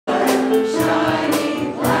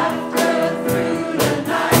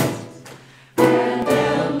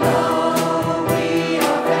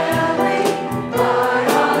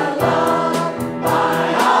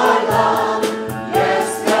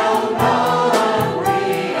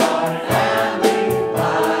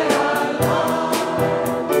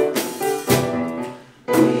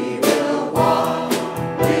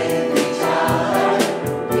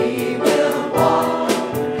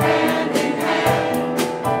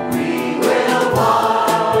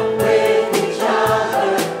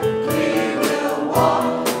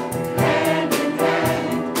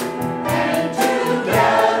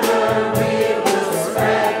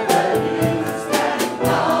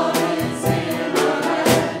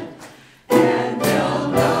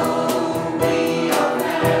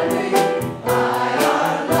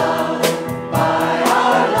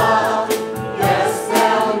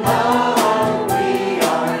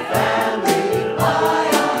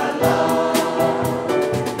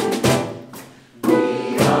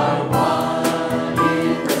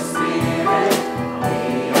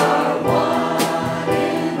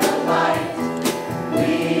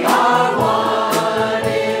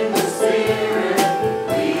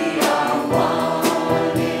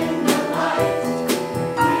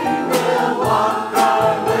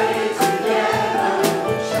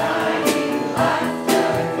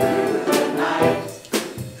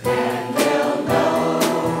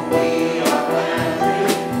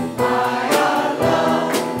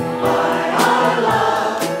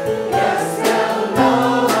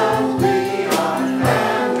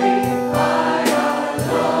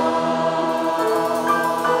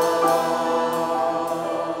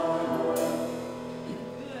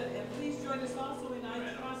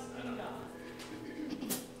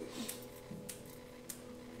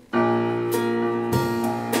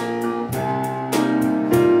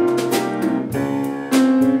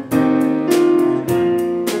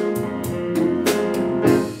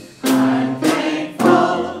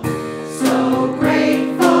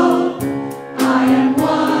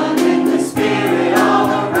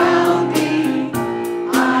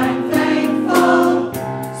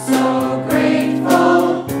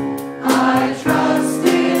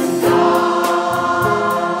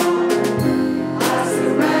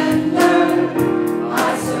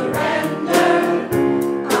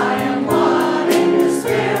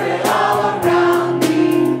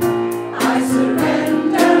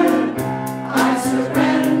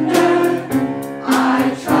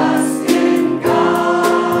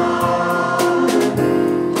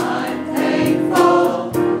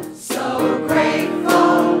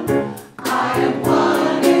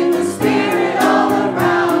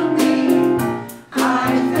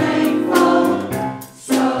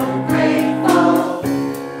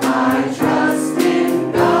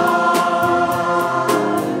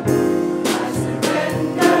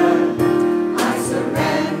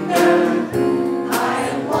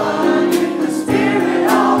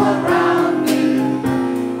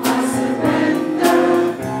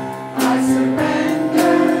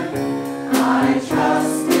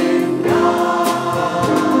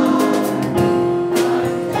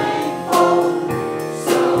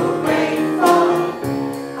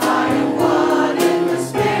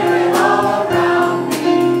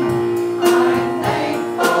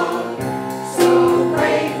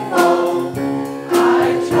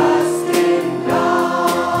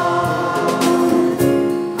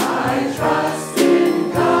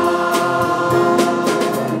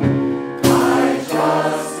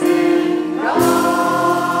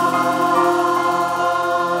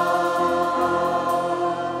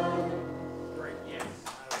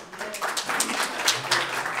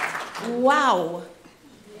Wow.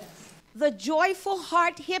 The Joyful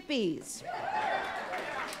Heart Hippies.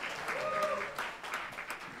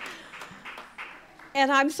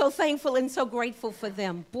 And I'm so thankful and so grateful for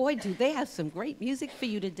them. Boy, do they have some great music for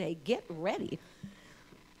you today. Get ready.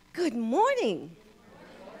 Good morning.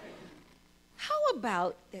 How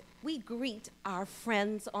about that we greet our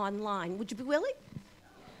friends online? Would you be willing?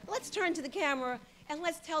 Let's turn to the camera and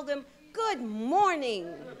let's tell them, good morning.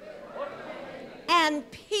 And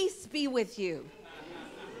peace be with you.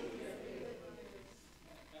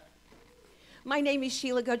 My name is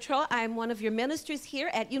Sheila Gautreaux. I am one of your ministers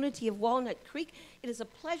here at Unity of Walnut Creek. It is a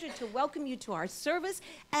pleasure to welcome you to our service.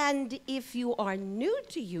 And if you are new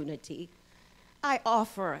to Unity, I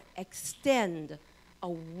extend a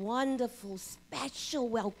wonderful, special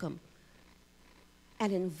welcome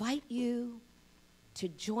and invite you to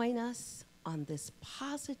join us on this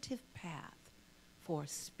positive path for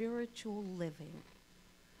spiritual living,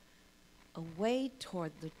 a way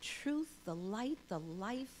toward the truth, the light, the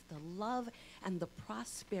life, the love, and the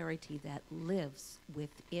prosperity that lives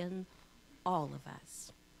within all of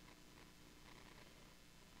us.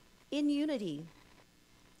 In unity,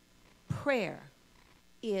 prayer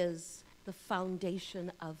is the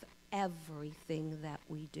foundation of everything that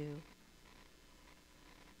we do.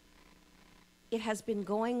 It has been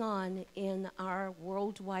going on in our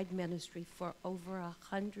worldwide ministry for over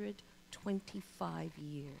 125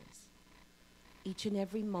 years. Each and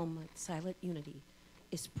every moment, Silent Unity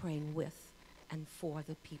is praying with and for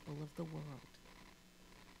the people of the world.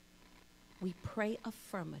 We pray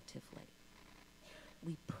affirmatively.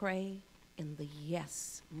 We pray in the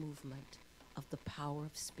yes movement of the power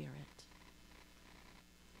of Spirit.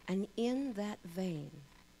 And in that vein,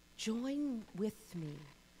 join with me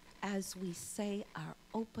as we say our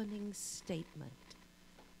opening statement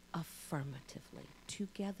affirmatively.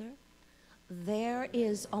 Together, there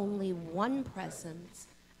is only one presence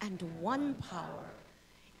and one power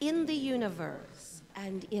in the universe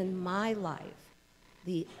and in my life,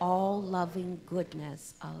 the all-loving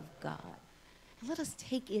goodness of God. Let us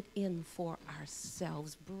take it in for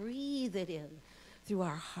ourselves. Breathe it in through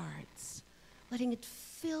our hearts, letting it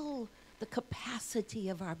fill the capacity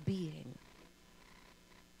of our being,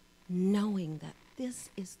 knowing that this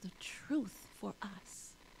is the truth for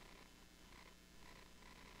us.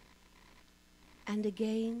 And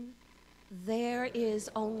again, there is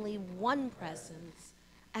only one presence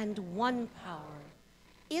and one power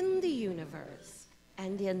in the universe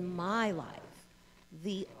and in my life,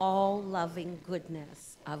 the all-loving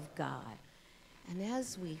goodness of God. And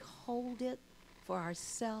as we hold it for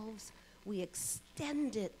ourselves, we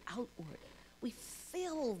extend it outward. We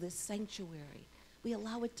fill this sanctuary. We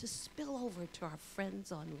allow it to spill over to our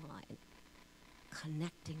friends online,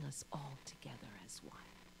 connecting us all together as one.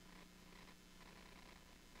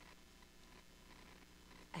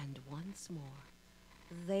 And once more,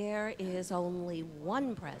 there is only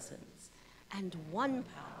one presence and one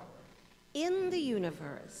power in the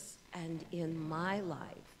universe and in my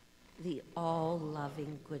life, the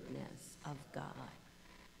all-loving goodness of God.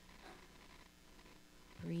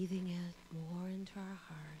 Breathing it more into our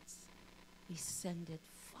hearts, we send it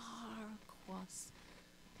far across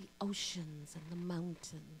the oceans and the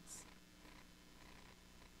mountains,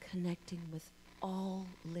 connecting with all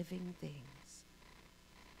living things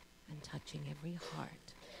and touching every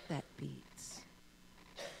heart that beats.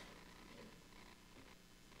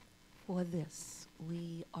 For this,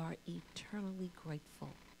 we are eternally grateful.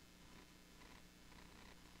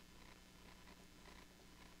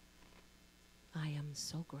 I am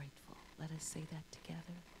so grateful. Let us say that together.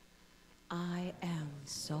 I am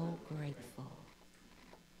so grateful.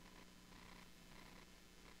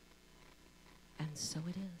 And so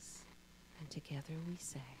it is. And together we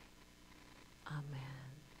say, Amen.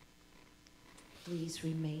 Please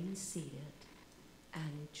remain seated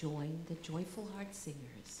and join the Joyful Heart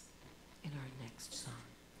Singers in our next song.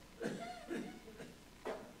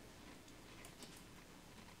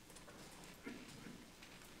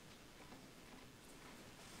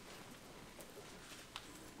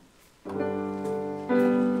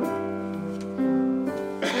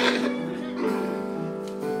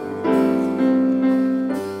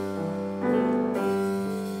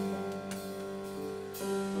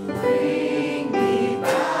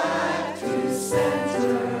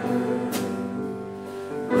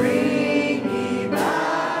 Bring me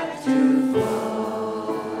back to fly.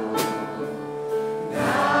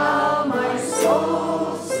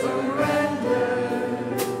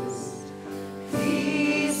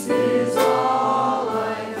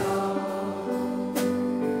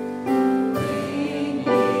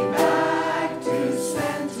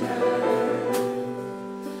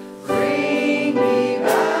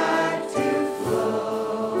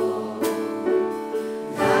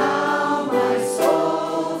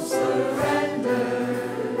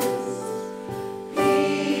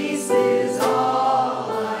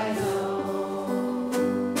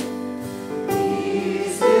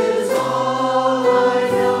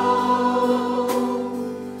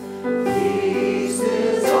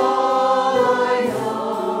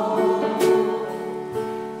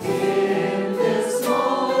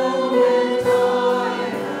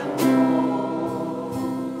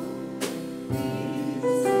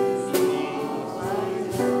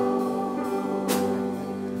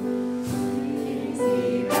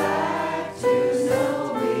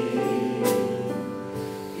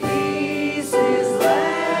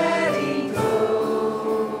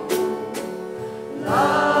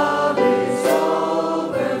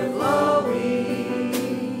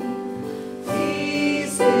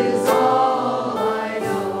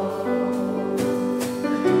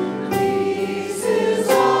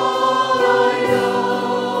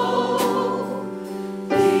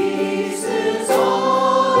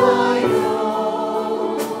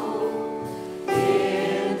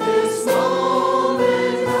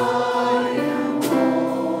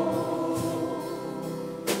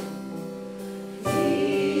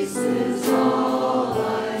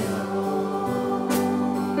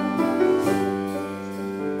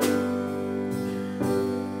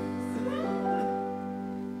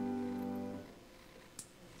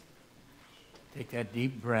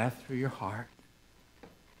 deep breath through your heart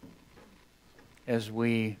as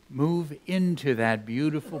we move into that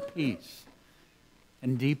beautiful peace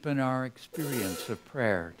and deepen our experience of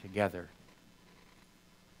prayer together.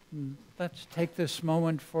 Let's take this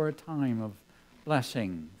moment for a time of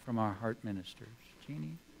blessing from our heart ministers.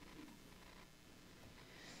 Jeannie?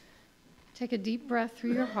 Take a deep breath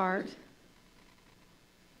through your heart.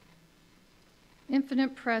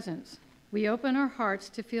 Infinite presence, we open our hearts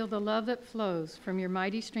to feel the love that flows from your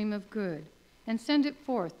mighty stream of good and send it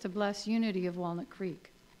forth to bless unity of Walnut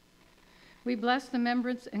Creek. We bless the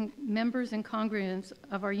members and congregants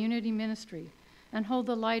of our unity ministry and hold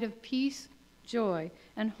the light of peace, joy,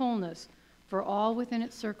 and wholeness for all within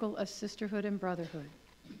its circle of sisterhood and brotherhood.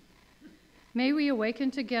 May we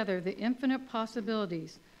awaken together the infinite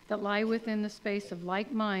possibilities that lie within the space of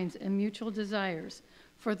like minds and mutual desires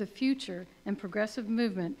for the future and progressive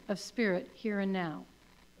movement of spirit here and now.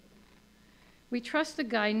 We trust the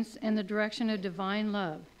guidance and the direction of divine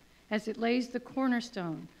love as it lays the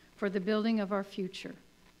cornerstone for the building of our future.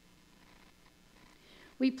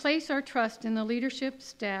 We place our trust in the leadership,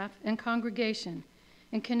 staff, and congregation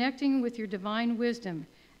in connecting with your divine wisdom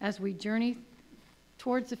as we journey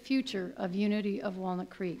towards the future of unity of Walnut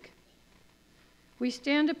Creek. We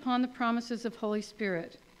stand upon the promises of Holy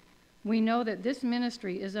Spirit. We know that this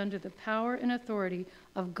ministry is under the power and authority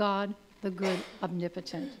of God, the good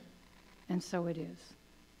omnipotent. And so it is.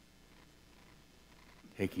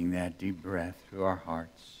 Taking that deep breath through our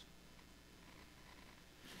hearts.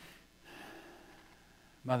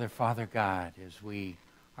 Mother, Father, God, as we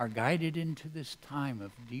are guided into this time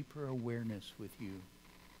of deeper awareness with you,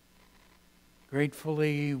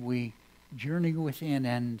 gratefully we journey within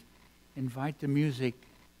and invite the music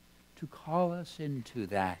to call us into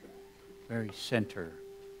that very center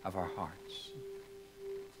of our hearts.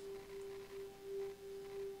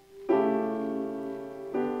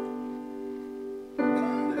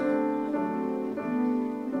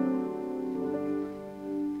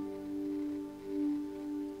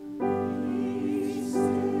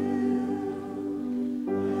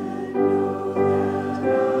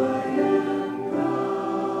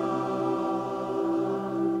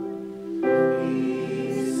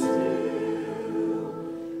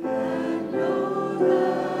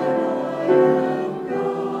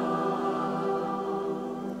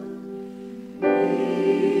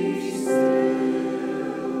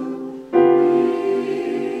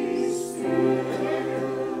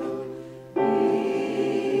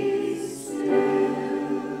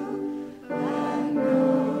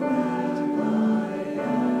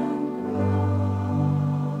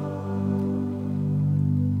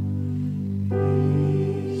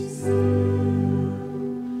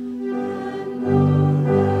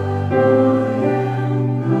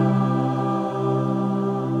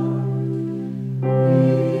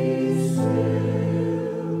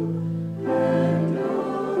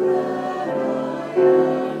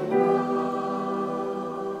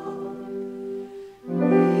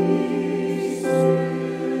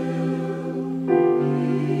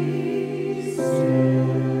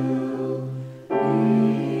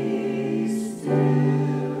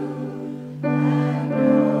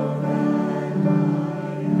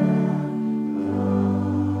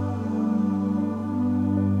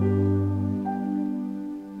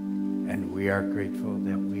 are grateful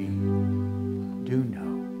that we do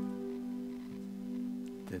know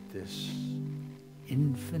that this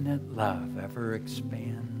infinite love ever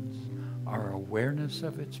expands our awareness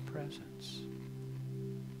of its presence.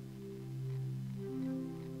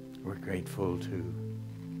 We're grateful to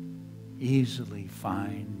easily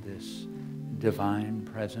find this divine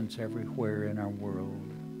presence everywhere in our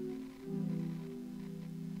world,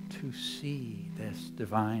 to see this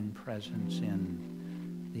divine presence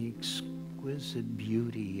in the exquisite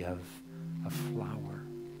beauty of a flower,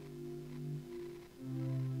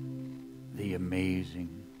 the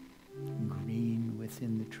amazing green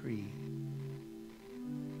within the tree,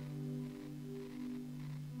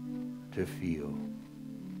 to feel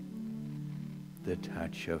the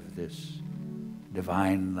touch of this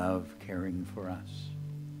divine love caring for us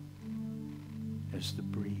as the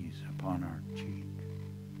breeze upon our cheek.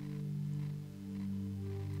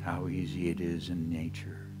 How easy it is in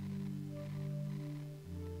nature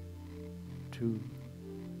to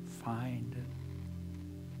find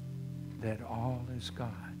that all is God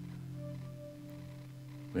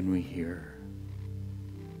when we hear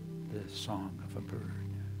the song of a bird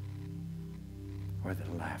or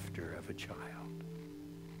the laughter of a child.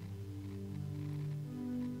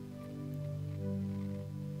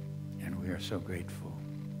 And we are so grateful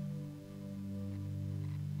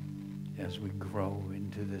as we grow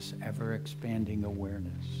into this ever-expanding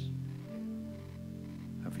awareness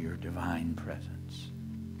of your divine presence,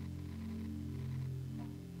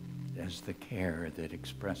 as the care that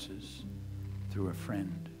expresses through a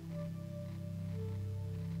friend,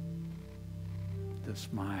 the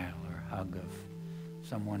smile or hug of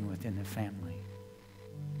someone within the family,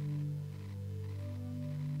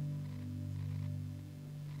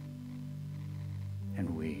 and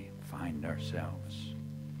we find ourselves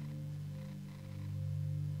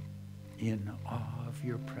in awe of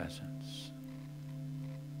your presence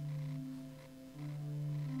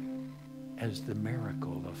as the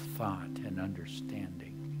miracle of thought and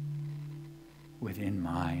understanding within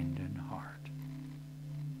mind and heart,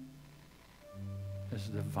 as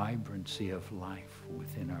the vibrancy of life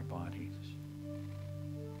within our bodies.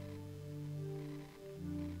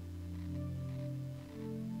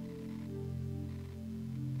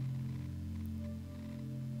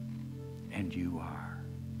 And you are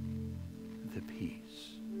the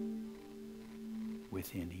peace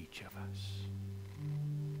within each of us.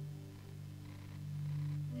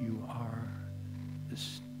 You are the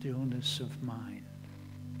stillness of mind.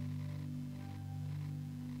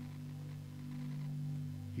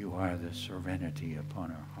 You are the serenity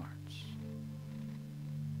upon our hearts.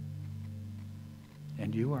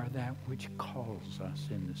 And you are that which calls us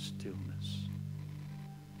in the stillness,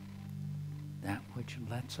 that which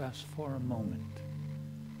lets us for a moment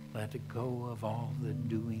let go of all the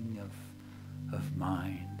doing of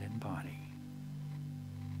mind and body,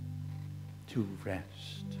 to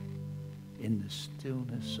rest in the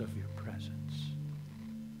stillness of your presence.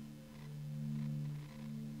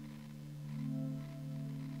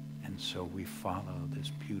 And so we follow this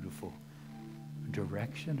beautiful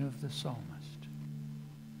direction of the psalmist.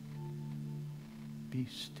 Be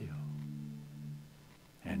still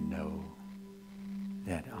and know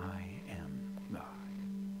that I am God.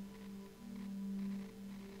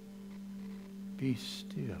 Be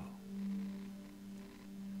still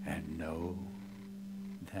and know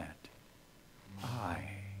that I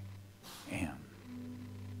am.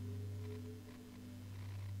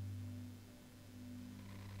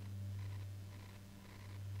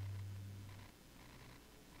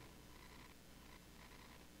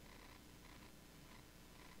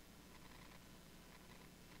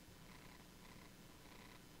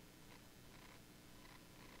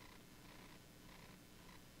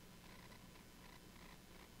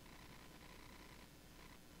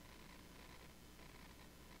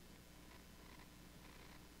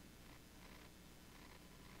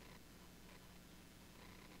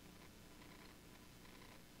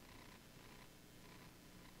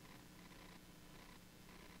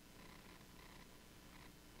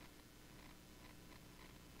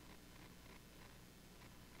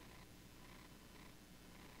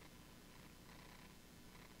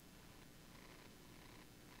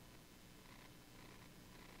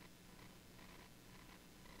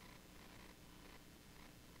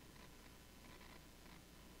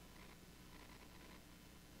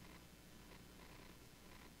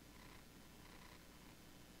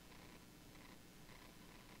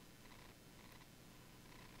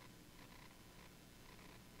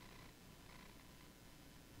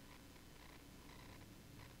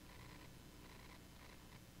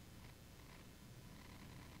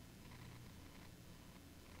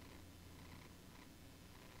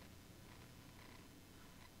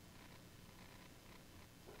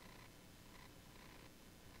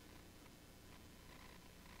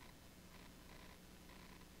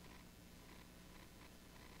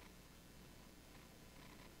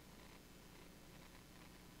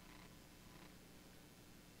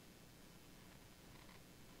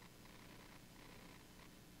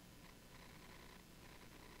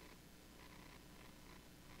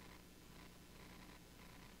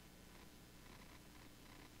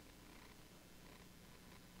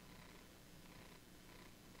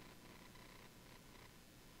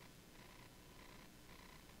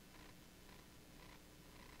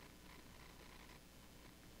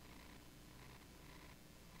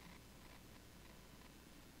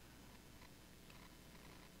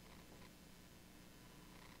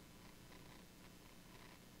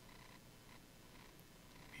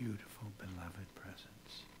 Beautiful, beloved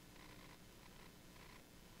presence.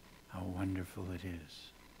 How wonderful it is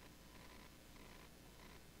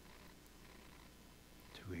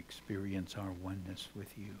to experience our oneness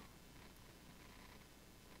with you.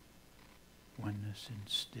 Oneness in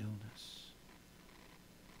stillness,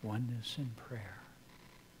 oneness in prayer,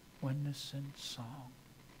 oneness in song,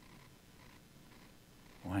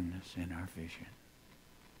 oneness in our vision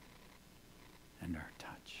and our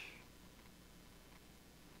touch.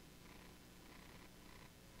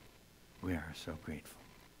 We are so grateful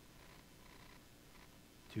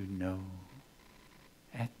to know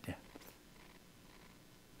at depth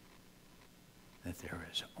that there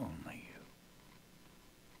is only you.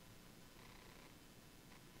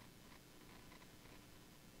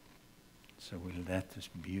 So we let this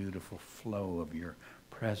beautiful flow of your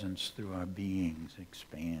presence through our beings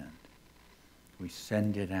expand. We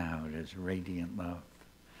send it out as radiant love,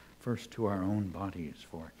 first to our own bodies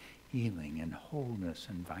for healing and wholeness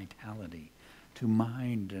and vitality, to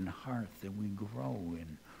mind and heart that we grow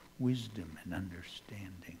in wisdom and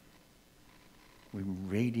understanding. We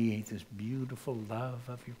radiate this beautiful love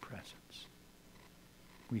of your presence.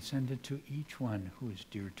 We send it to each one who is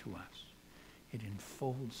dear to us. It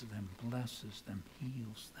enfolds them, blesses them,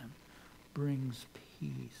 heals them, brings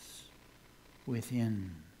peace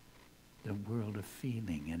within the world of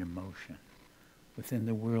feeling and emotion, within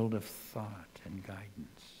the world of thought and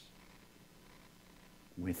guidance,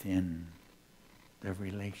 within the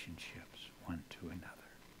relationships one to another.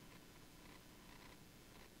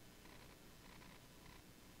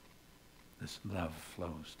 This love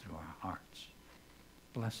flows through our hearts,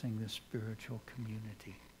 blessing the spiritual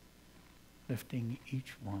community, lifting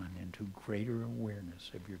each one into greater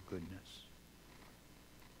awareness of your goodness.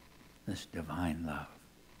 This divine love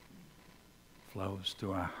flows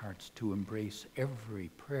through our hearts to embrace every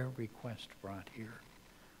prayer request brought here.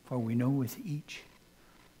 For we know with each,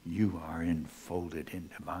 you are enfolded in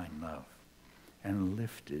divine love and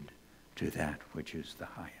lifted to that which is the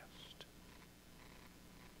highest.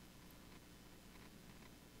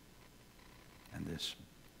 And this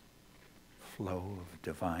flow of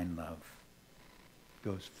divine love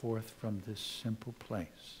goes forth from this simple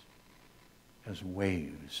place as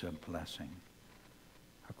waves of blessing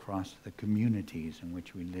across the communities in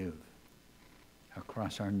which we live,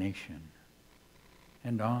 across our nation,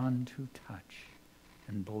 and on to touch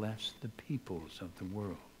and bless the peoples of the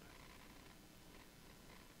world.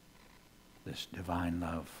 This divine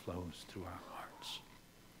love flows through our hearts.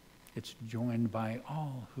 It's joined by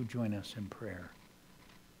all who join us in prayer,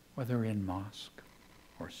 whether in mosque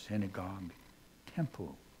or synagogue,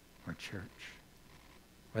 temple or church,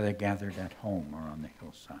 whether gathered at home or on the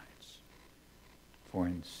hillsides. For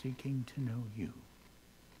in seeking to know you,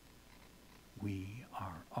 we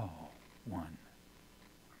are all one.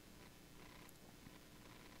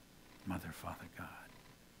 Mother, Father, God,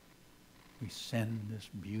 we send this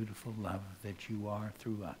beautiful love that you are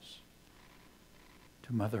through us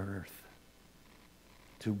to Mother Earth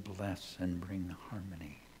to bless and bring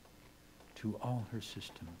harmony to all her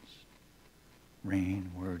systems.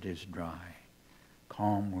 Rain where it is dry,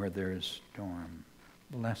 calm where there is storm,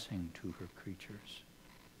 blessing to her creatures.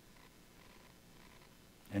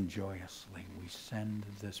 And joyously we send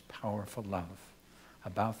this powerful love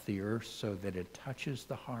about the earth so that it touches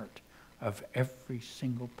the heart of every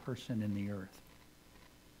single person in the earth.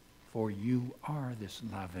 For you are this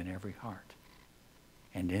love in every heart.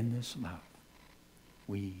 And in this love,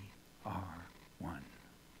 we are one.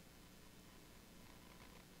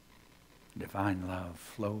 Divine love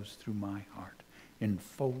flows through my heart,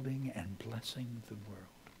 enfolding and blessing the world.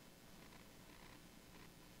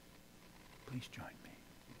 Please join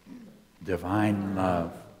me. Divine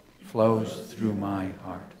love flows through my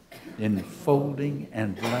heart, enfolding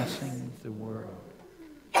and blessing the world.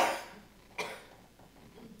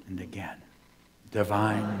 And again,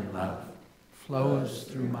 divine love flows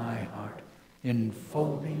through my heart,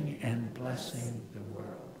 enfolding and blessing the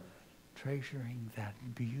world, treasuring that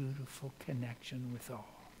beautiful connection with all.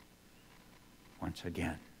 Once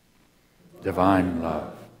again, divine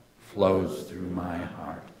love flows through my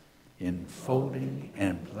heart, enfolding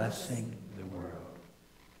and blessing the world.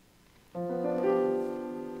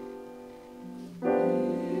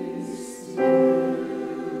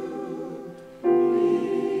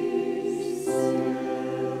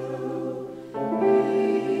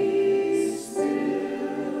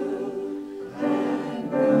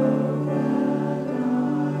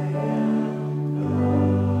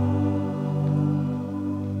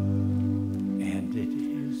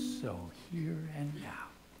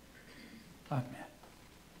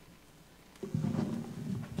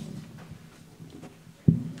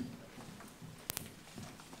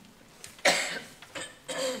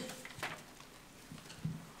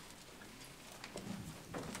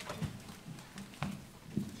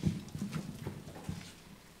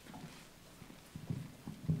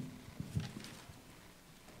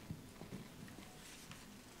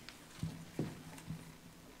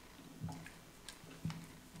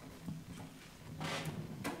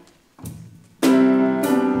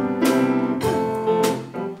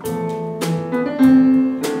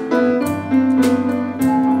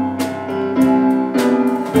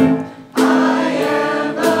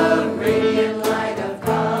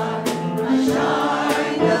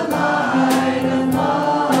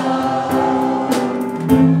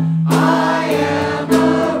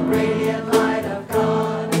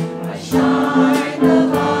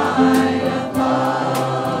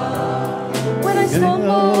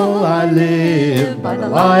 by the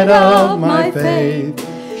light of my faith,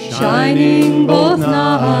 shining both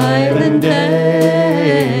night and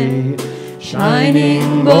day,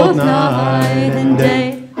 shining both night and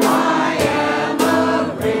day. I am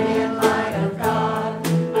a radiant light of God,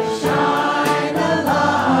 I shine the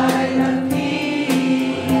light of peace.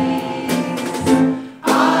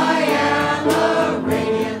 I am a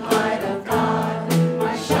radiant light of God,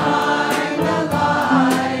 I shine the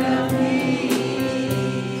light of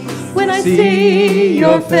peace. When I see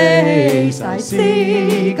your face, I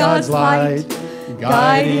see God's light,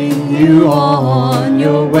 guiding you on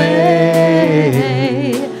your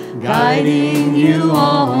way, guiding you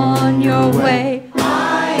on your way.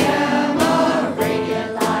 I am a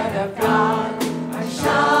radiant light of God, I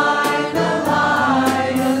shine the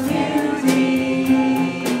light of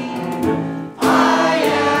beauty. I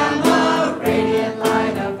am a radiant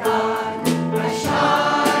light of God, I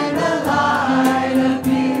shine the light of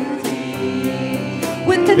beauty.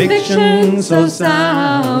 With conviction so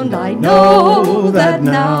sound, I know that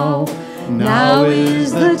now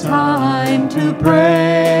is the time to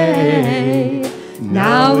pray.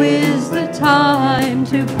 Now is the time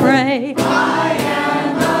to pray. I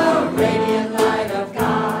am a radiant light of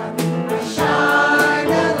God, I shine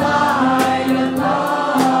the light of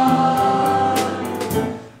love.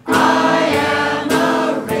 I am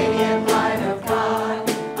a radiant light of God,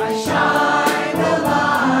 I shine the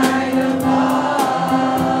light of love.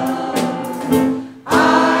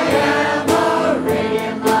 I am a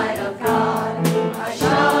radiant light of God, I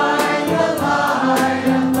shine the light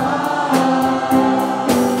of love.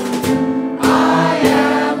 I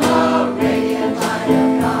am a radiant light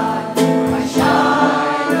of God, I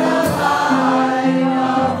shine the light of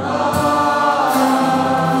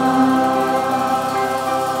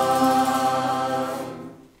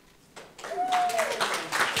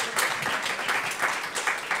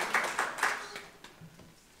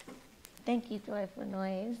Thank you, Joyful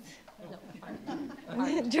Noise.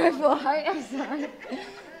 Joyful Heart, I'm sorry.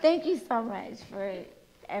 Thank you so much for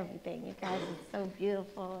everything. You guys are so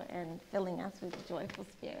beautiful and filling us with joyful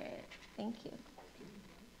spirit. Thank you.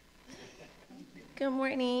 Good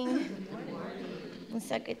morning. It's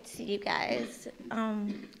so good to see you guys.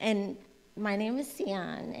 And my name is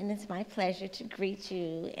Sion, and it's my pleasure to greet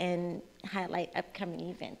you and highlight upcoming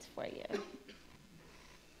events for you.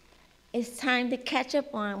 It's time to catch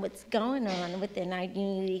up on what's going on within our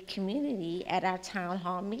Unity community at our town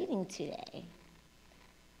hall meeting today.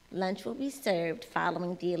 Lunch will be served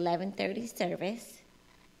following the 11:30 service,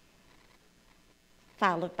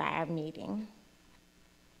 followed by our meeting.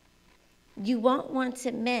 You won't want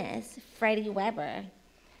to miss Freddie Weber,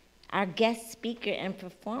 our guest speaker and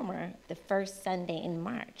performer, the first Sunday in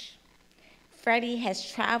March. Freddie has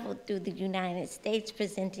traveled through the United States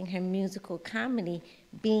presenting her musical comedy,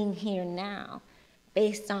 Being Here Now,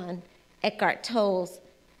 based on Eckhart Tolle's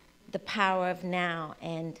The Power of Now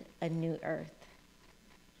and A New Earth.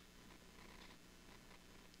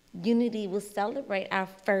 Unity will celebrate our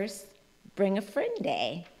first Bring a Friend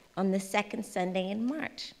Day on the second Sunday in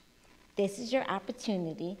March. This is your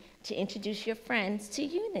opportunity to introduce your friends to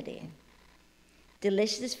Unity.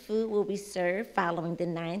 Delicious food will be served following the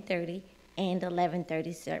 9:30 and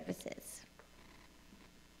 11:30 services.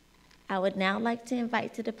 I would now like to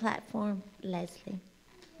invite to the platform Leslie.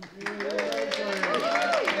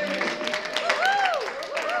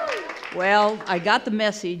 Well, I got the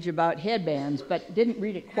message about headbands, but didn't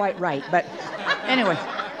read it quite right. But anyway,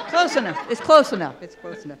 close enough. It's close enough. It's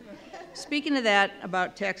close enough. Speaking of that,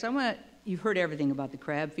 about text, you've heard everything about the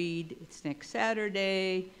crab feed. It's next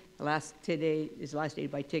Saturday. Today is the last day to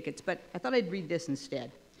buy tickets, but I thought I'd read this instead.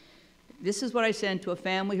 This is what I sent to a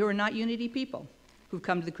family who are not Unity people, who've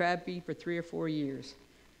come to the crab feed for 3 or 4 years.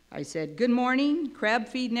 I said, good morning, crab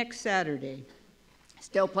feed next Saturday.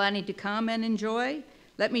 Still planning to come and enjoy?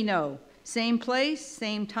 Let me know. Same place,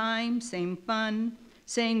 same time, same fun,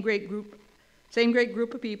 same great group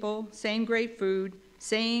of people, same great food,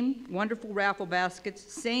 same wonderful raffle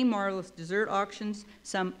baskets, same marvelous dessert auctions,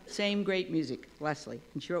 same great music, Leslie.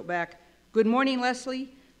 And she wrote back, good morning,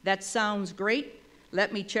 Leslie. That sounds great.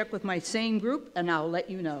 Let me check with my same group, and I'll let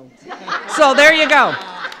you know. So there you go.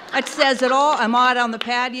 That says it all. I'm out on the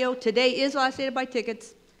patio. Today is the last day to buy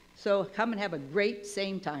tickets, so come and have a great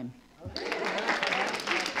same time.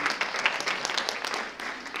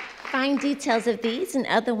 Find details of these and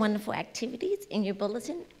other wonderful activities in your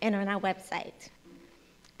bulletin and on our website.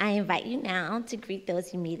 I invite you now to greet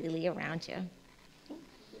those immediately around you.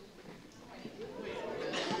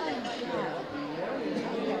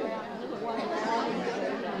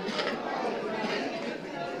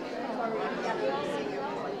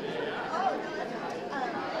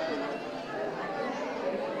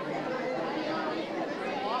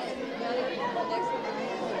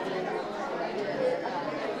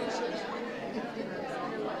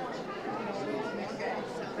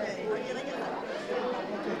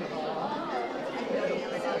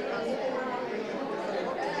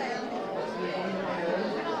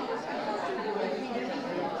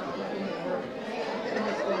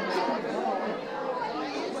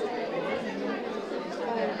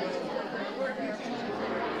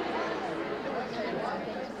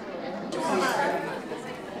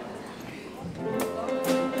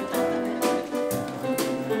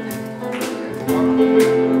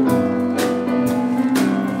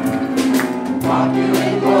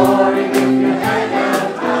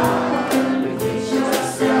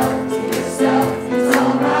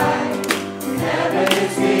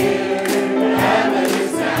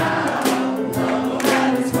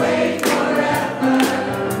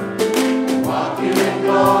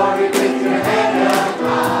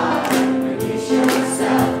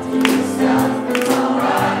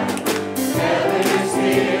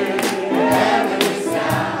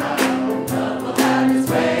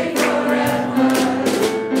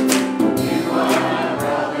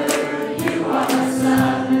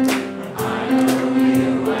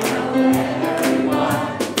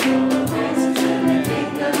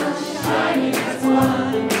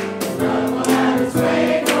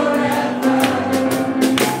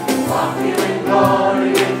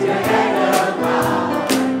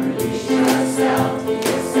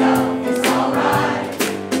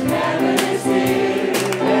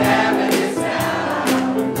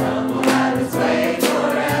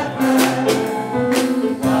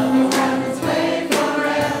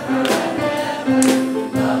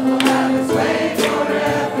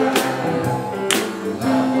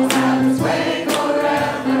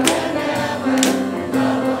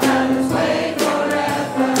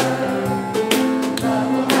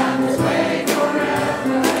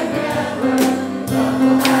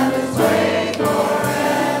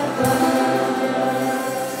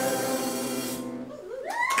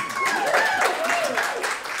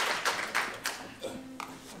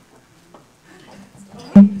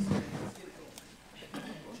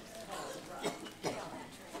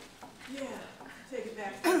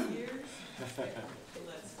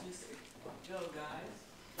 Let's just go, guys.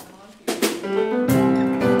 Come on, people.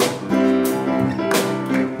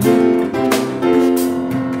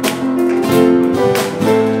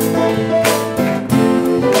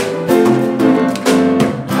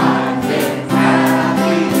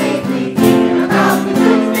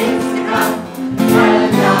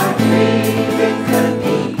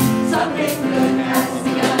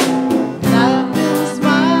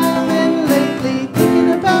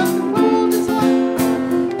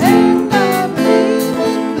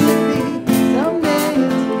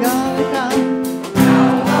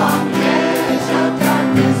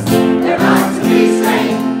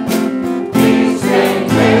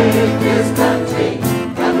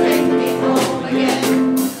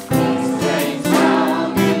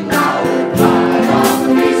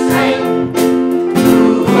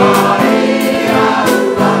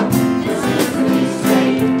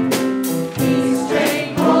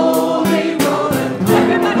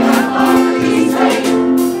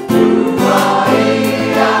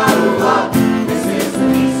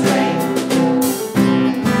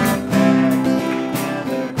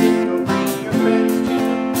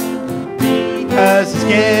 As it's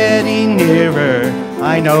getting nearer,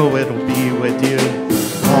 I know it'll be with you.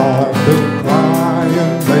 I've been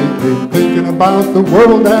crying lately, thinking about the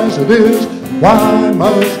world as it is. Why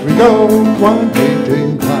must we go one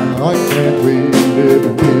aging climb? Why can't we live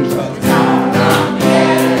in peace? Down on the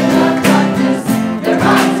edge of darkness, there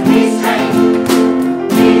must be strength.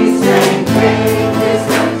 Be strength, break this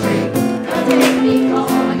country, come take me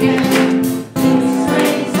home again. Peace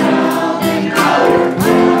rains down in our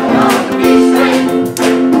heart, be strength.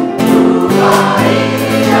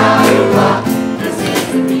 Ooh-ah-ee-ah-ooh-ah, this is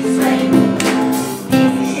the peace rain.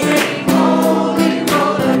 Peace rain, holy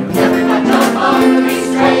roller, everyone jump on the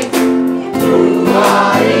peace train.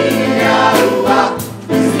 Ooh-ah-ee-ah-ooh-ah,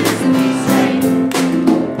 this is the peace train.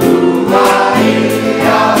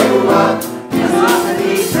 Ooh-ah-ee-ah-ooh-ah, this is the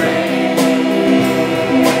peace train.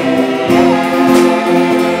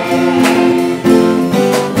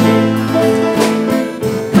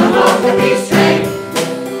 Come on the peace train.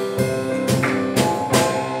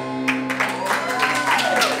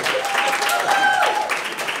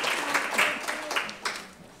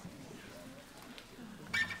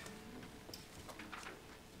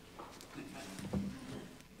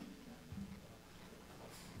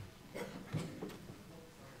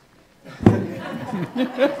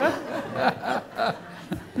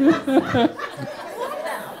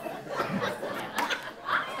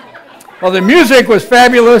 Well, the music was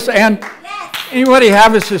fabulous, and anybody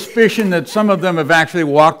have a suspicion that some of them have actually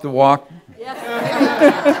walked the walk?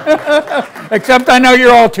 Except I know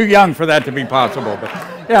you're all too young for that to be possible, but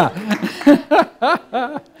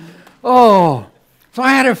yeah. Oh, so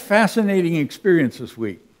I had a fascinating experience this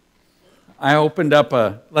week. I opened up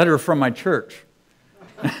a letter from my church.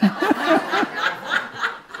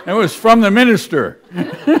 It was from the minister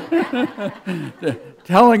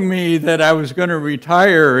telling me that I was going to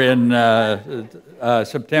retire in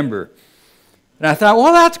September. And I thought,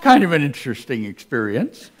 well, that's kind of an interesting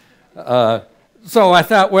experience. So I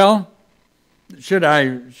thought, well, should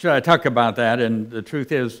I talk about that? And the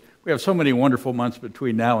truth is, we have so many wonderful months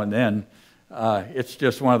between now and then. It's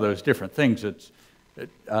just one of those different things.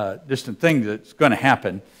 Distant things that's going to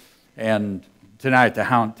happen. And tonight at the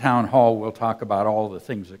town hall, we'll talk about all the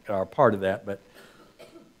things that are part of that. But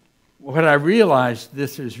what I realized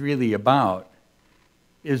this is really about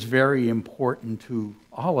is very important to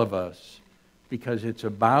all of us because it's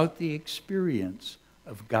about the experience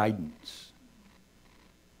of guidance.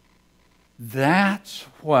 That's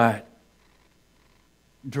what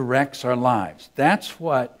directs our lives. That's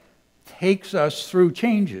what takes us through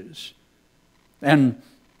changes. And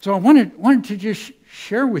so I wanted to just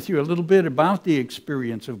share with you a little bit about the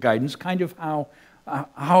experience of guidance, kind of how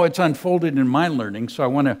it's unfolded in my learning. So I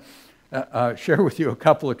want to share with you a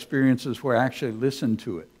couple experiences where I actually listened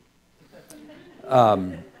to it.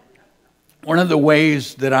 One of the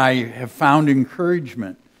ways that I have found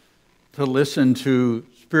encouragement to listen to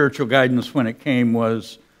spiritual guidance when it came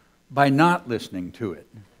was by not listening to it.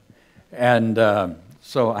 And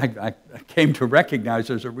so I came to recognize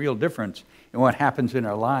there's a real difference in what happens in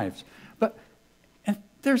our lives. But and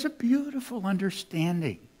there's a beautiful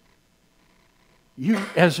understanding. You,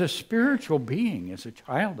 as a spiritual being, as a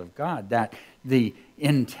child of God, that the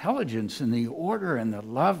intelligence and the order and the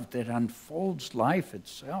love that unfolds life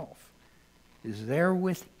itself is there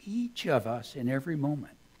with each of us in every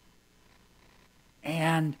moment.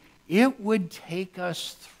 And it would take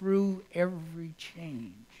us through every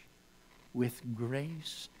change with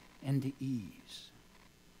grace and ease.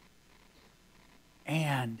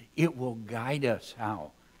 And it will guide us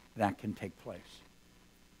how that can take place.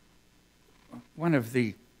 One of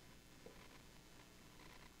the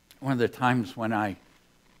times when I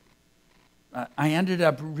ended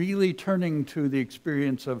up really turning to the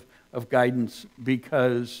experience of guidance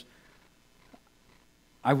because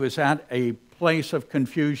I was at a place of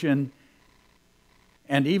confusion,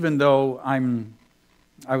 and even though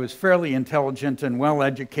I was fairly intelligent and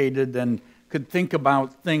well-educated and could think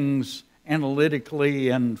about things analytically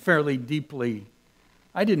and fairly deeply,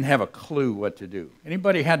 I didn't have a clue what to do.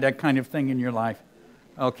 Anybody had that kind of thing in your life?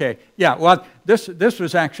 Okay, yeah, well, this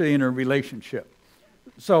was actually in a relationship.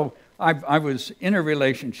 So I was in a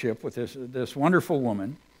relationship with this wonderful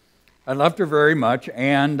woman. I loved her very much,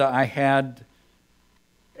 and I had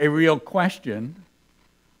a real question.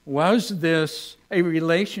 Was this a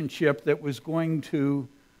relationship that was going to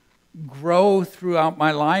grow throughout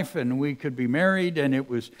my life and we could be married and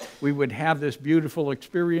we would have this beautiful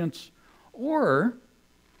experience? Or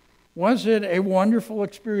was it a wonderful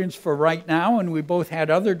experience for right now and we both had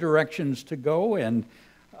other directions to go, and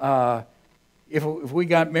if we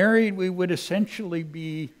got married we would essentially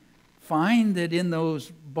be fine that in those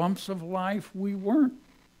bumps of life we weren't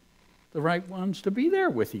the right ones to be there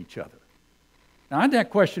with each other? Now, I had that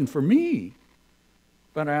question for me,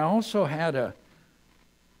 but I also had a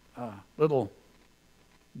little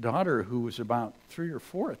daughter who was about 3 or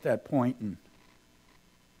 4 at that point, and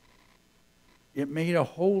it made a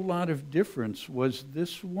whole lot of difference. Was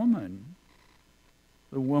this woman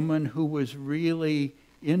the woman who was really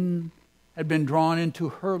had been drawn into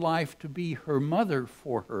her life to be her mother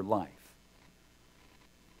for her life?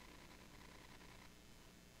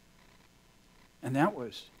 And that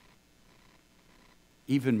was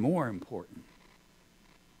even more important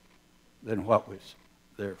than what was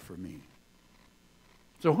there for me.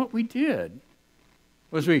 So what we did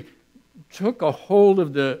was we took a hold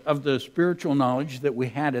of the spiritual knowledge that we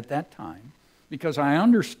had at that time, because I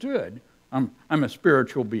understood I'm a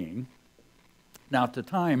spiritual being. Now at the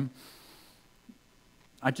time,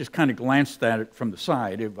 I just kind of glanced at it from the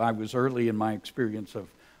side. I was early in my experience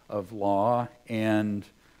of law, and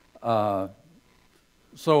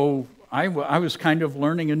so I was kind of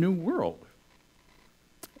learning a new world.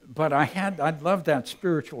 But I'd loved that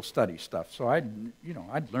spiritual study stuff. So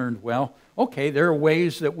I'd learned, well, okay, there are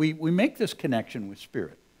ways that we make this connection with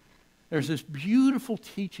spirit. There's this beautiful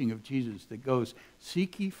teaching of Jesus that goes,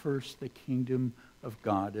 seek ye first the kingdom of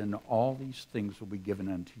God, and all these things will be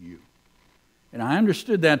given unto you. And I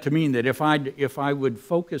understood that to mean that if I would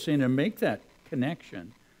focus in and make that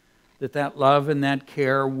connection, that love and that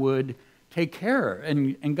care would take care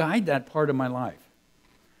and guide that part of my life.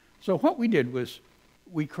 So what we did was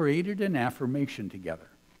we created an affirmation together.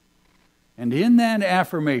 And in that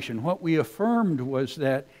affirmation, what we affirmed was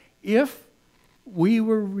that if we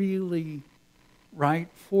were really right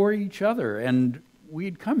for each other and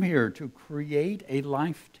we'd come here to create a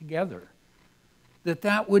life together,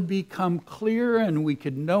 that would become clear and we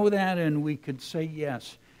could know that and we could say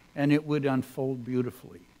yes, and it would unfold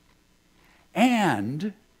beautifully.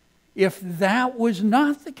 And if that was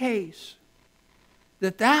not the case,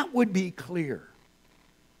 that would be clear,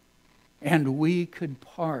 and we could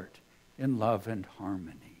part in love and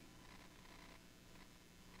harmony.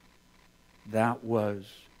 That was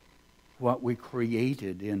what we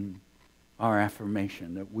created in our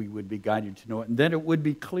affirmation, that we would be guided to know it, and then it would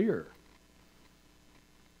be clear.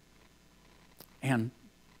 And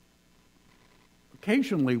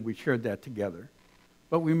occasionally we shared that together,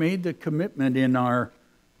 but we made the commitment in our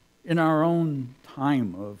own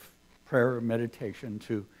time of prayer and meditation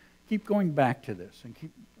to keep going back to this and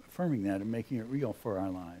keep affirming that and making it real for our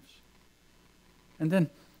lives. And then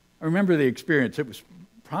I remember the experience. It was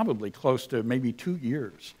probably close to maybe 2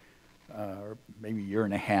 years, or maybe a year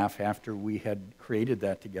and a half after we had created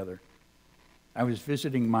that together. I was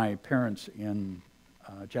visiting my parents in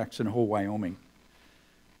Jackson Hole, Wyoming.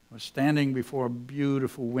 I was standing before a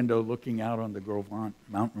beautiful window looking out on the Grove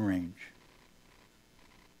Mountain Range.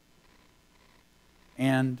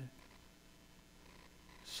 And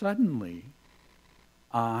suddenly,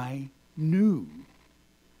 I knew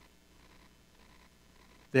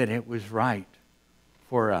that it was right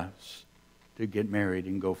for us to get married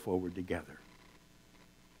and go forward together.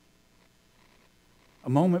 A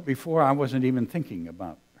moment before, I wasn't even thinking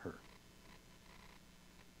about her.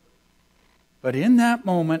 But in that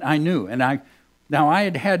moment, I knew. And I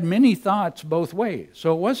had had many thoughts both ways.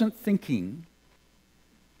 So it wasn't thinking.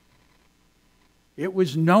 It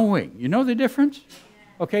was knowing. You know the difference?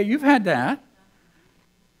 Okay, you've had that.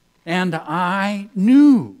 And I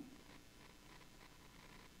knew.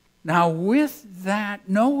 Now, with that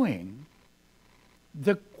knowing,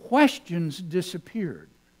 the questions disappeared.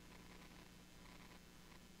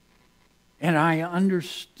 And I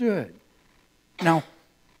understood. Now,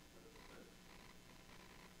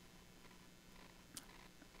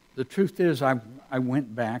 the truth is, I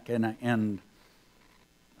went back and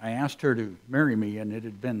I asked her to marry me, and it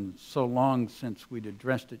had been so long since we'd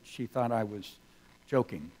addressed it, she thought I was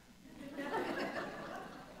joking.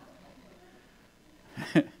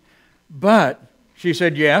 But she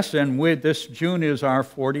said yes, and with this June is our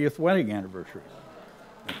 40th wedding anniversary.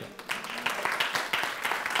 Okay.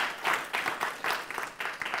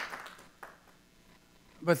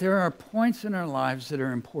 But there are points in our lives that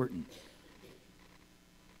are important.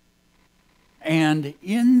 And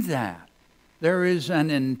in that, there is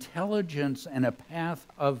an intelligence and a path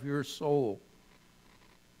of your soul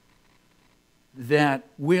that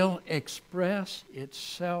will express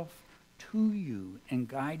itself to you and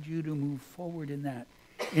guide you to move forward in that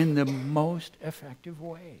in the most effective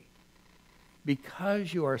way.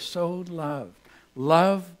 Because you are so loved.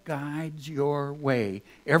 Love guides your way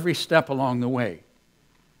every step along the way.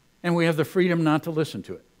 And we have the freedom not to listen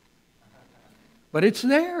to it. But it's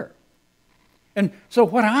there. And so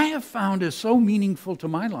what I have found is so meaningful to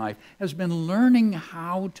my life has been learning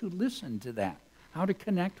how to listen to that, how to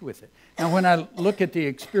connect with it. Now, when I look at the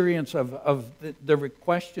experience of the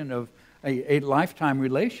question of a lifetime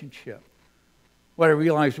relationship, what I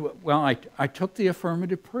realized, well, I took the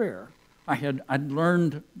affirmative prayer. I'd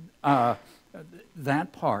learned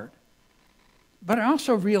that part. But I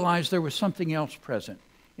also realized there was something else present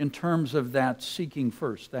in terms of that seeking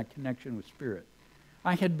first, that connection with Spirit.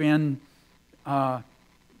 I had been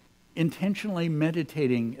intentionally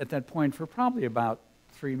meditating at that point for probably about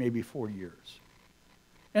 3, maybe 4 years.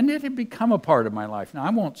 And it had become a part of my life. Now,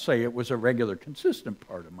 I won't say it was a regular, consistent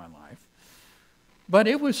part of my life, but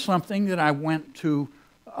it was something that I went to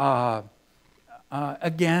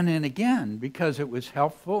again and again because it was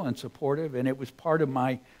helpful and supportive, and it was part of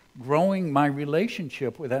my growing my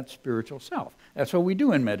relationship with that spiritual self. That's what we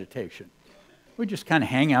do in meditation. We just kind of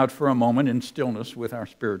hang out for a moment in stillness with our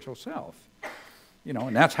spiritual self. You know,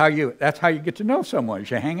 and that's how you get to know someone,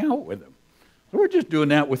 is you hang out with them. So we're just doing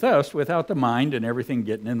that with us without the mind and everything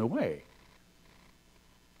getting in the way.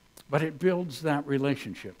 But it builds that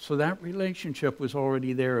relationship. So that relationship was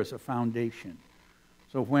already there as a foundation.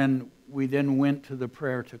 So when we then went to the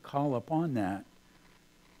prayer to call upon that,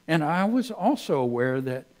 and I was also aware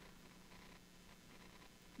that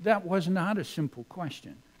that was not a simple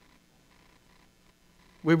question.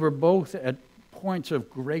 We were both at points of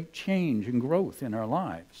great change and growth in our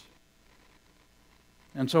lives.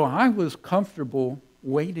 And so I was comfortable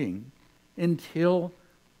waiting until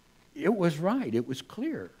it was right, it was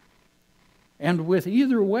clear. And with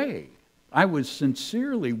either way, I was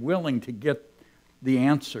sincerely willing to get the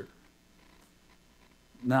answer,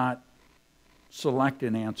 not select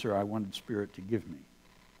an answer I wanted Spirit to give me.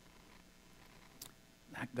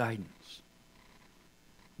 That guidance.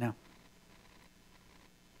 Now,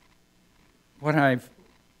 what I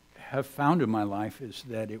have found in my life is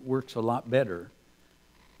that it works a lot better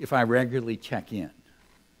if I regularly check in.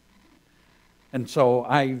 And so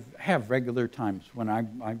I have regular times when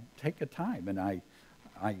I take a time and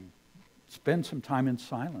I spend some time in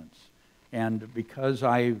silence. And because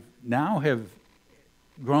I now have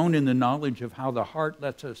grown in the knowledge of how the heart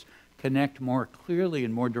lets us connect more clearly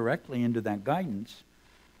and more directly into that guidance,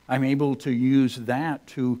 I'm able to use that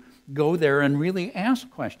to go there and really ask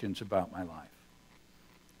questions about my life.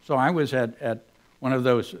 So I was at one of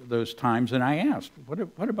those times, and I asked,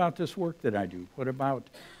 what about this work that I do? What about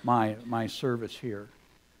my service here?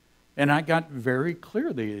 And I got very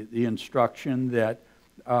clear the instruction that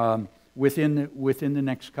within the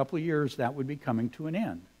next couple of years, that would be coming to an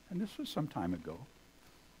end. And this was some time ago.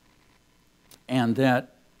 And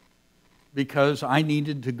that because I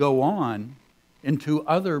needed to go on into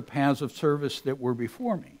other paths of service that were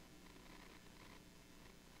before me.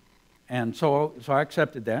 And so I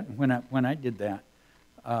accepted that. And when I did that,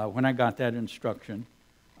 when I got that instruction,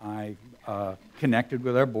 I connected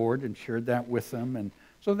with our board and shared that with them. And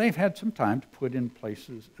so they've had some time to put in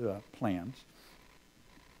places plans.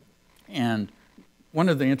 And one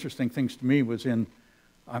of the interesting things to me was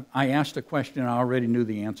I asked a question I already knew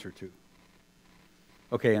the answer to.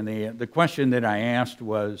 Okay, and the question that I asked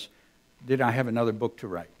was, did I have another book to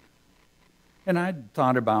write? And I'd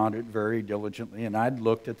thought about it very diligently, and I'd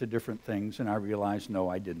looked at the different things, and I realized, no,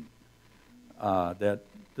 I didn't. That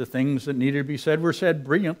the things that needed to be said were said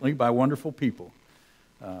brilliantly by wonderful people.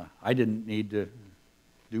 I didn't need to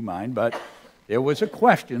do mine, but it was a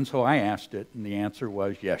question, so I asked it, and the answer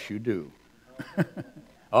was, yes, you do.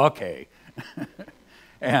 Okay.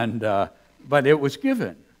 And But it was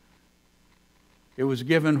given. It was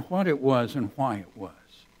given what it was and why it was.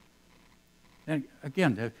 And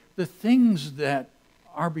again, the things that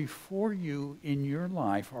are before you in your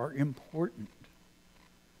life are important.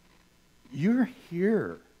 You're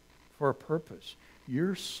here for a purpose.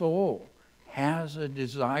 Your soul has a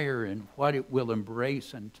desire in what it will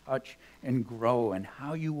embrace and touch and grow and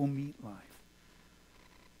how you will meet life.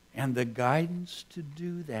 And the guidance to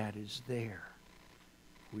do that is there.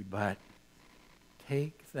 We but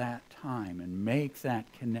take that time and make that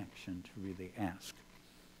connection to really ask.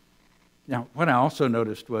 Now, what I also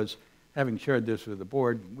noticed was, having shared this with the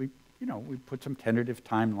board, we put some tentative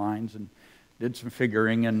timelines and did some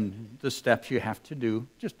figuring and the steps you have to do,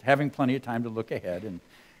 just having plenty of time to look ahead.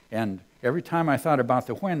 And every time I thought about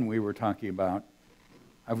the when we were talking about,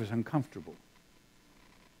 I was uncomfortable.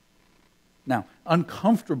 Now,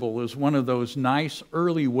 uncomfortable is one of those nice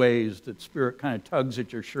early ways that Spirit kind of tugs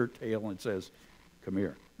at your shirt tail and says, come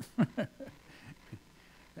here.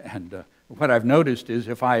 And what I've noticed is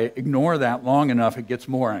if I ignore that long enough, it gets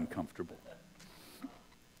more uncomfortable.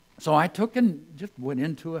 So I took and just went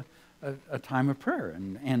into a time of prayer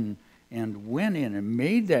and went in and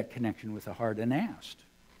made that connection with the heart and asked.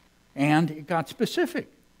 And it got specific.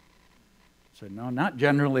 I said, no, not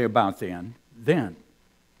generally about then.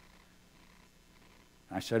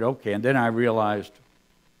 I said, okay. And then I realized,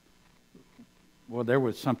 well, there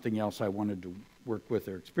was something else I wanted to work with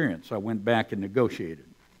or experience. So I went back and negotiated.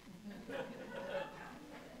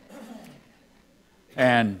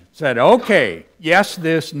 And said, okay, yes,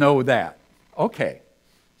 this, no, that. Okay.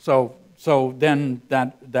 So then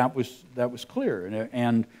that was clear.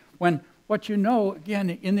 And when what you know, again,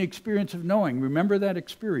 in the experience of knowing, remember that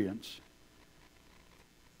experience,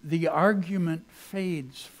 the argument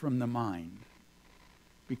fades from the mind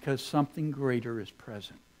because something greater is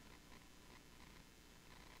present.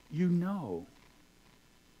 You know.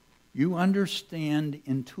 You understand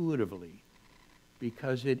intuitively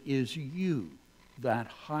because it is you, that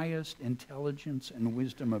highest intelligence and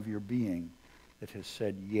wisdom of your being, that has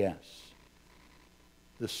said yes.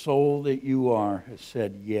 The soul that you are has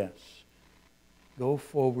said yes. Go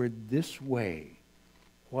forward this way.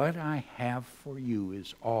 What I have for you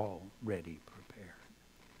is already prepared.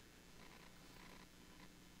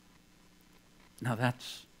 Now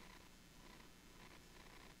that's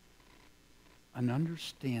an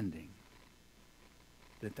understanding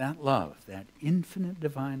that love, that infinite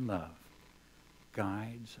divine love,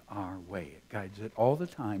 guides our way. It guides it all the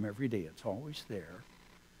time, every day. It's always there.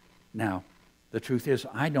 Now, the truth is,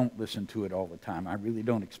 I don't listen to it all the time. I really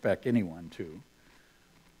don't expect anyone to.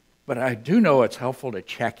 But I do know it's helpful to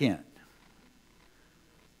check in.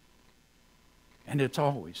 And it's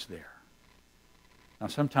always there. Now,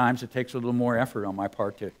 sometimes it takes a little more effort on my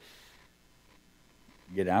part to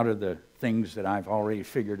get out of the things that I've already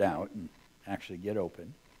figured out and actually get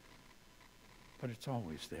open. But it's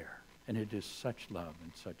always there. And it is such love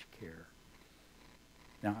and such care.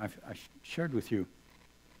 Now, I shared with you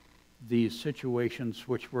these situations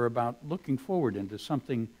which were about looking forward into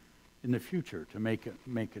something in the future to make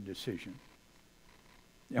a decision.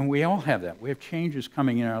 And we all have that. We have changes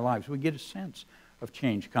coming in our lives. We get a sense of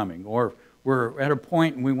change coming. Or we're at a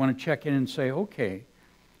point and we want to check in and say, okay,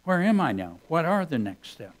 where am I now? What are the next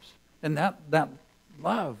steps? And that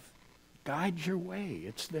love guides your way.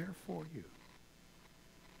 It's there for you.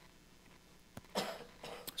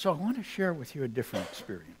 So I want to share with you a different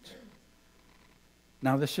experience.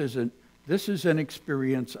 Now, this is an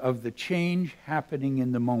experience of the change happening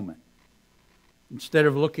in the moment. Instead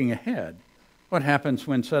of looking ahead, what happens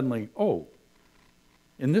when suddenly, oh,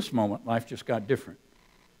 in this moment, life just got different.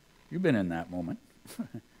 You've been in that moment.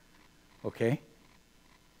 Okay?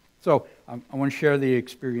 So I want to share the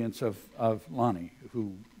experience of Lonnie,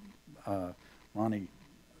 who Lonnie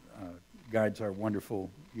guides our wonderful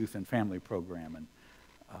youth and family program.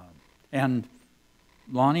 And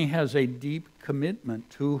Lonnie has a deep commitment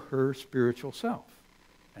to her spiritual self.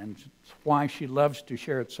 And it's why she loves to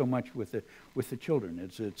share it so much with the children.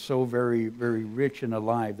 It's so very, very rich and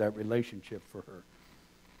alive, that relationship for her.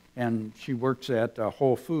 And she works at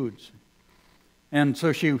Whole Foods. And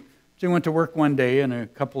so she went to work one day, and a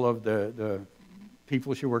couple of the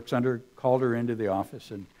people she works under called her into the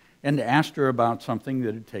office and asked her about something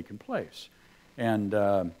that had taken place.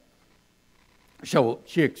 And so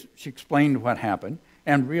she explained what happened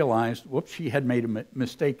and realized, whoops, she had made a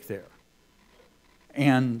mistake there.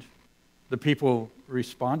 And the people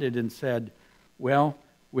responded and said, well,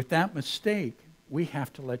 with that mistake, we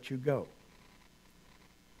have to let you go.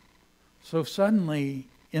 So suddenly,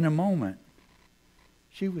 in a moment,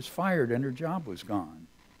 she was fired and her job was gone.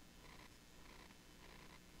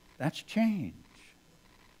 That's change.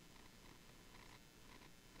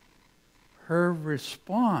 Her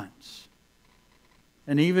response,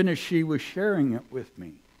 and even as she was sharing it with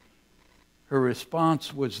me, her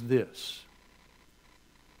response was this.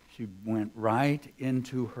 She went right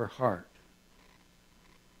into her heart.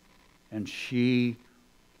 And she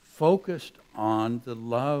focused on the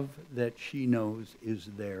love that she knows is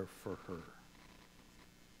there for her.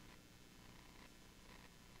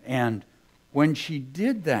 And when she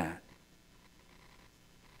did that,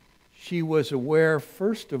 she was aware,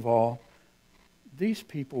 first of all, these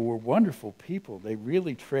people were wonderful people. They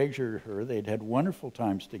really treasured her. They'd had wonderful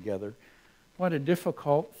times together. What a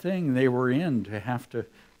difficult thing they were in to have to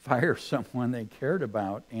fire someone they cared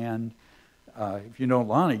about. And if you know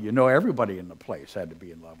Lonnie, you know everybody in the place had to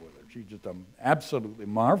be in love with her. She's just an absolutely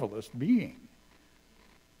marvelous being.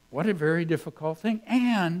 What a very difficult thing.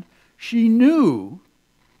 And she knew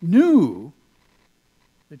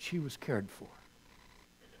that she was cared for.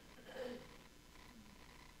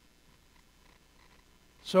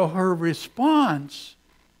 So her response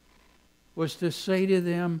was to say to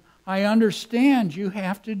them, I understand you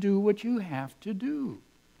have to do what you have to do.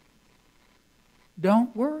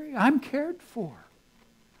 Don't worry, I'm cared for.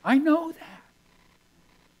 I know that.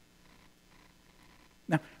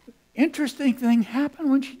 Now, interesting thing happened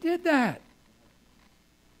when she did that.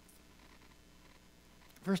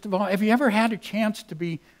 First of all, have you ever had a chance to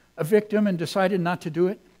be a victim and decided not to do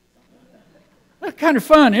it? That's kind of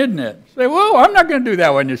fun, isn't it? Say, whoa, I'm not going to do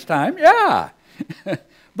that one this time. Yeah.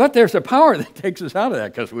 But there's a power that takes us out of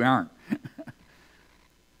that because we aren't.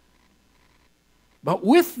 But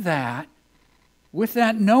with that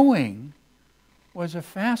knowing was a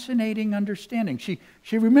fascinating understanding. She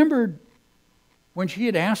remembered when she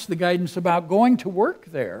had asked the guidance about going to work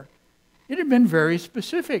there, it had been very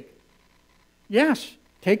specific. Yes,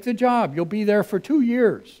 take the job. You'll be there for 2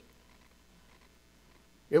 years.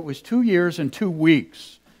 It was 2 years and 2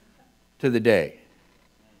 weeks to the day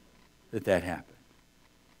that happened.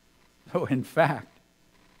 So in fact,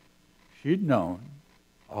 she'd known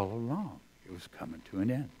all along it was coming to an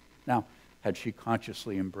end. Now, had she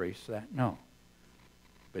consciously embraced that? No.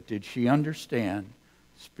 But did she understand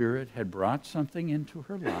Spirit had brought something into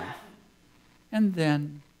her life and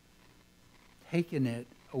then taken it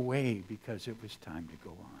away because it was time to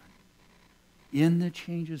go on? In the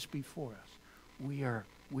changes before us, we are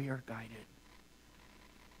guided.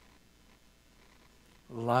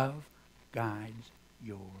 Love guides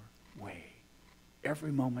your way.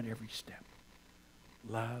 Every moment, every step.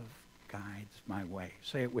 Love guides my way.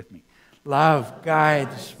 Say it with me. Love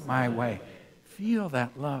guides my way. Feel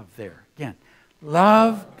that love there. Again.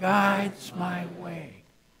 Love guides my way.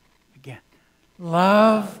 Again.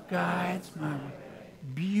 Love guides my way.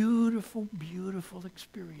 Beautiful, beautiful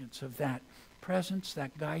experience of that presence,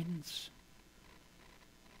 that guidance.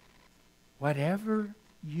 Whatever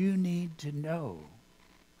you need to know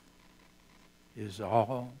is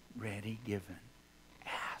already given.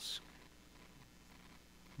 Ask.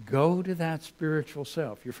 Go to that spiritual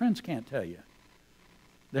self. Your friends can't tell you.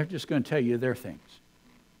 They're just going to tell you their things.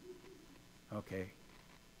 Okay?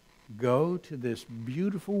 Go to this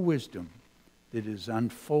beautiful wisdom that is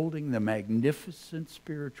unfolding the magnificent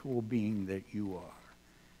spiritual being that you are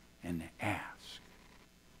and ask.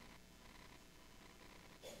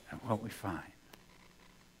 And what we find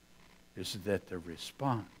is that the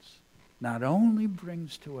response not only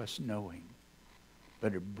brings to us knowing,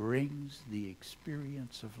 but it brings the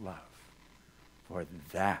experience of love. For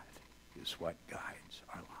that is what guides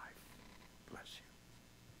our life. Bless you.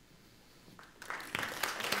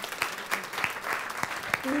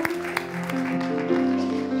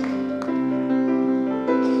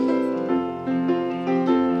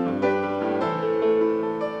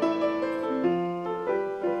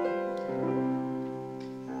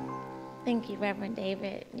 Thank you, Reverend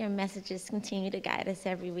David. Your messages continue to guide us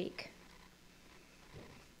every week.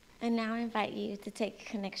 And now I invite you to take a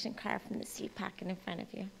connection card from the seat pocket in front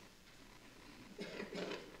of you.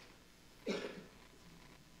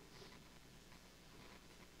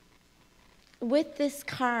 With this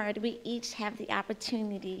card, we each have the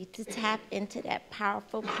opportunity to tap into that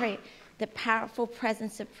powerful prayer, the powerful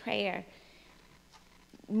presence of prayer,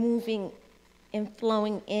 moving and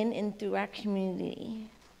flowing in and through our community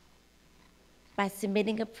by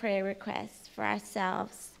submitting a prayer request for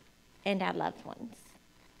ourselves and our loved ones.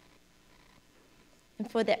 And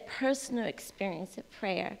for that personal experience of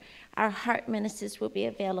prayer, our heart ministers will be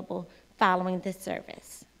available following the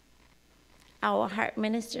service. Our heart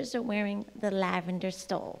ministers are wearing the lavender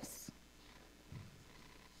stoles.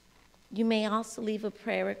 You may also leave a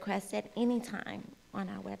prayer request at any time on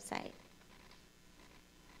our website.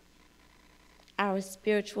 Our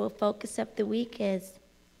spiritual focus of the week is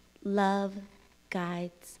love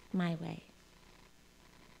guides my way.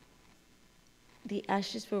 The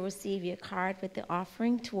ushers will receive your card with the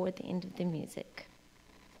offering toward the end of the music.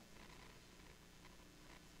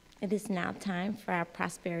 It is now time for our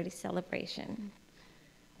prosperity celebration.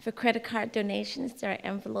 For credit card donations, there are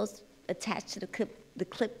envelopes attached to the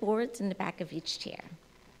clipboards in the back of each chair.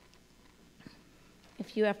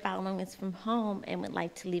 If you are following us from home and would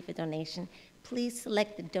like to leave a donation, please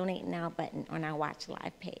select the Donate Now button on our Watch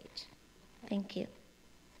Live page. Thank you.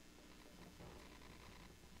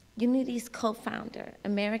 Unity's co-founder,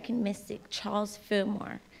 American mystic Charles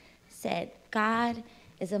Fillmore, said, "God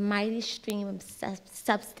is a mighty stream of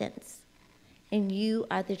substance, and you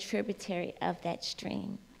are the tributary of that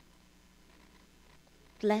stream.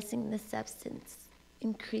 Blessing the substance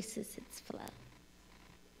increases its flow."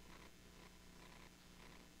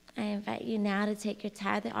 I invite you now to take your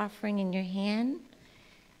tithe offering in your hand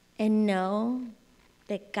and know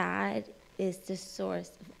that God is the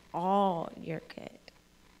source of all your good.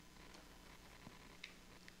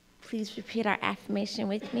 Please repeat our affirmation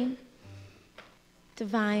with me.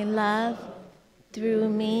 Divine love through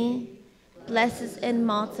me blesses and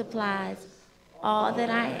multiplies all that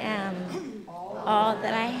I am, all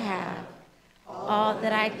that I have, all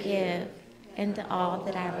that I give, and all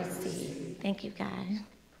that I receive. Thank you, God.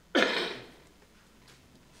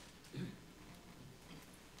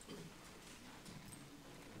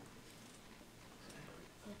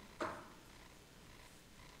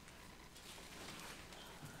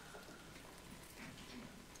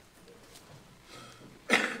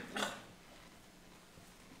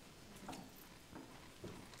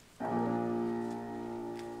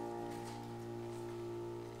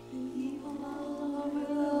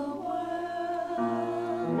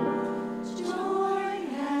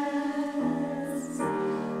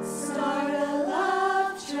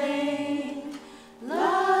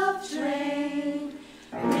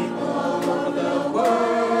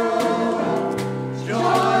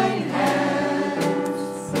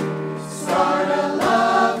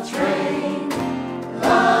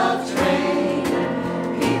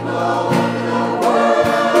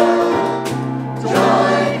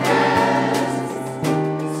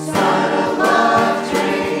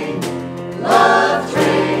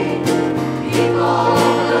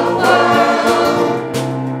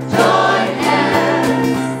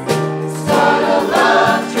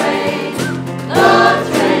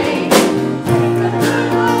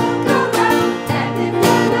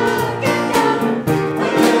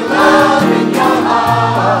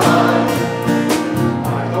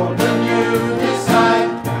 Open your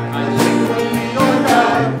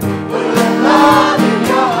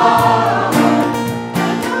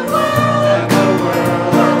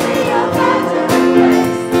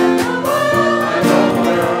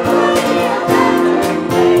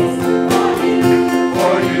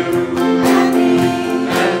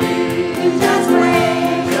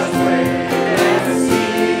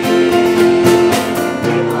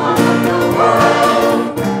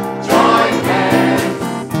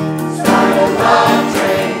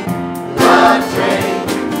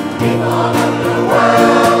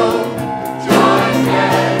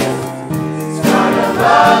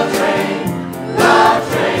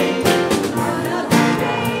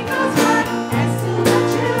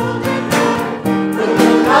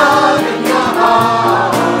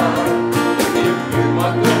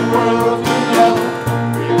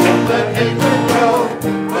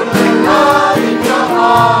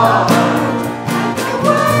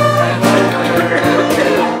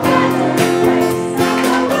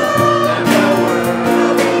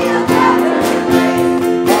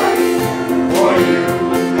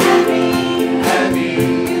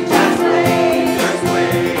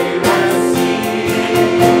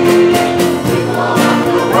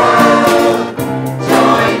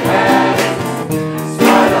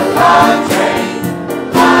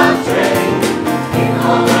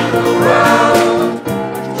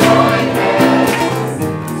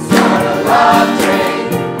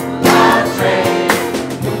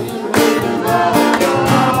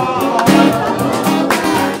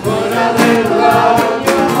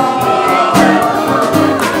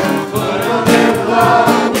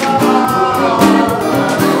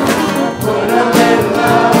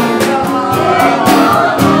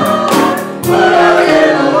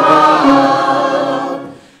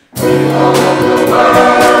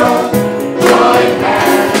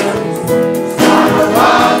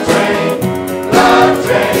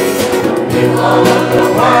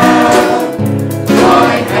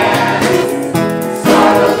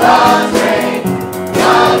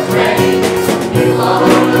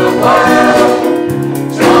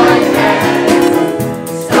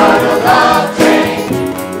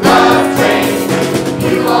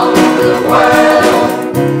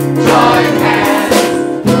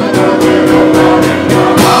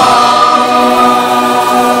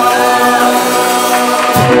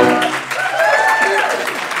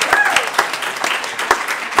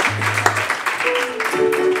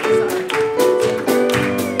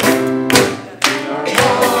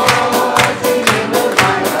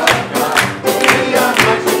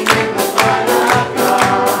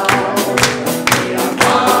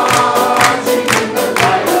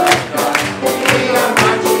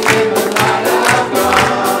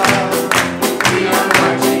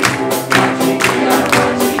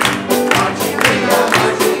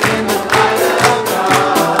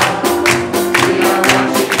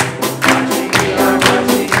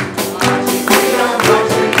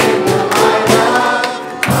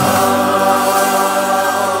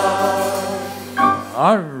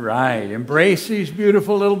right, embrace these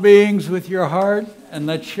beautiful little beings with your heart, and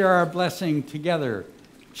let's share our blessing together.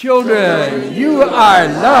 Children, you are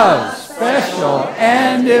loved, special,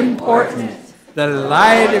 and important. The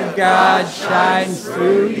light of God shines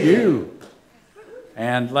through you.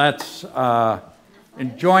 And let's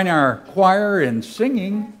join our choir in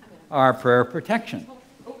singing our prayer of protection.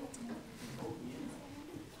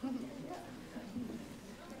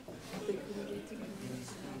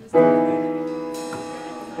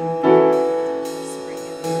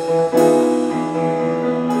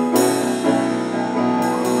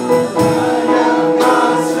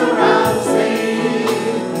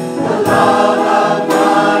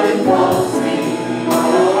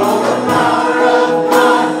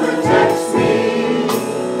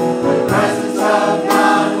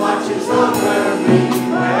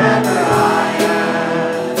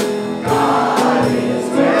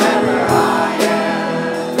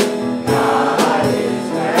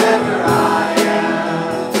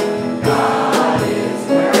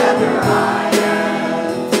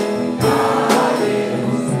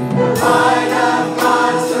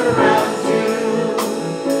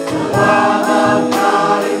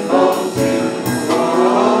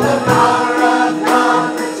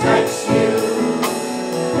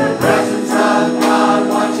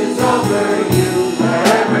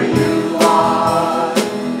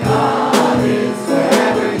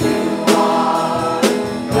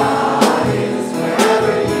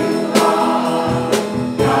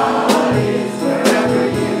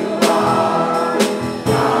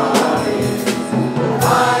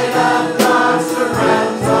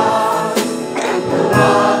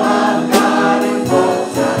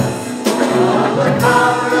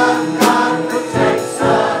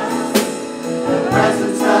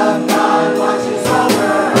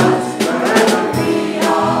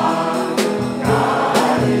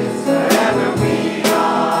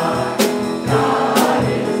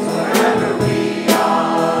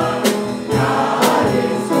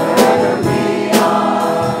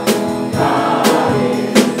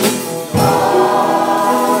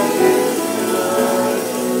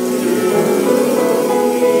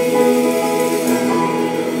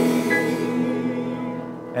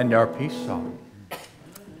 And our peace song.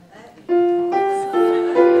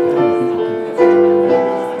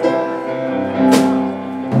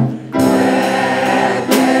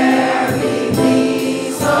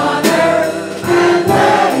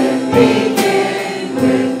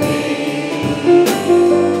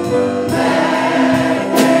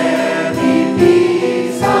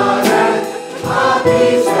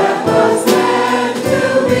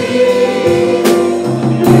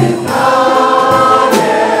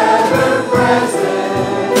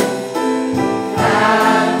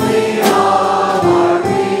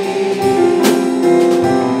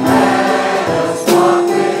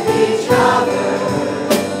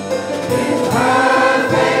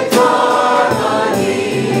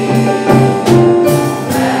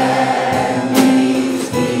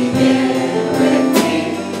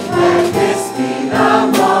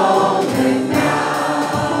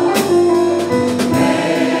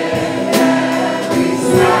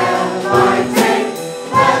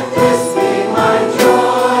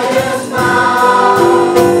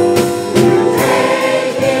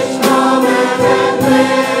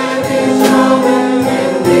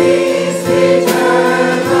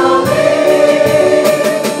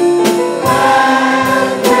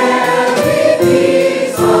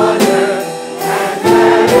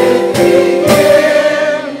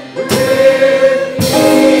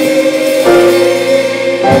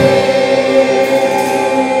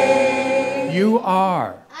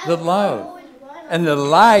 The love and the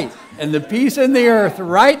light and the peace in the earth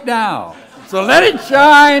right now. So let it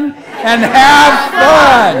shine and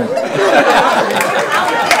have fun.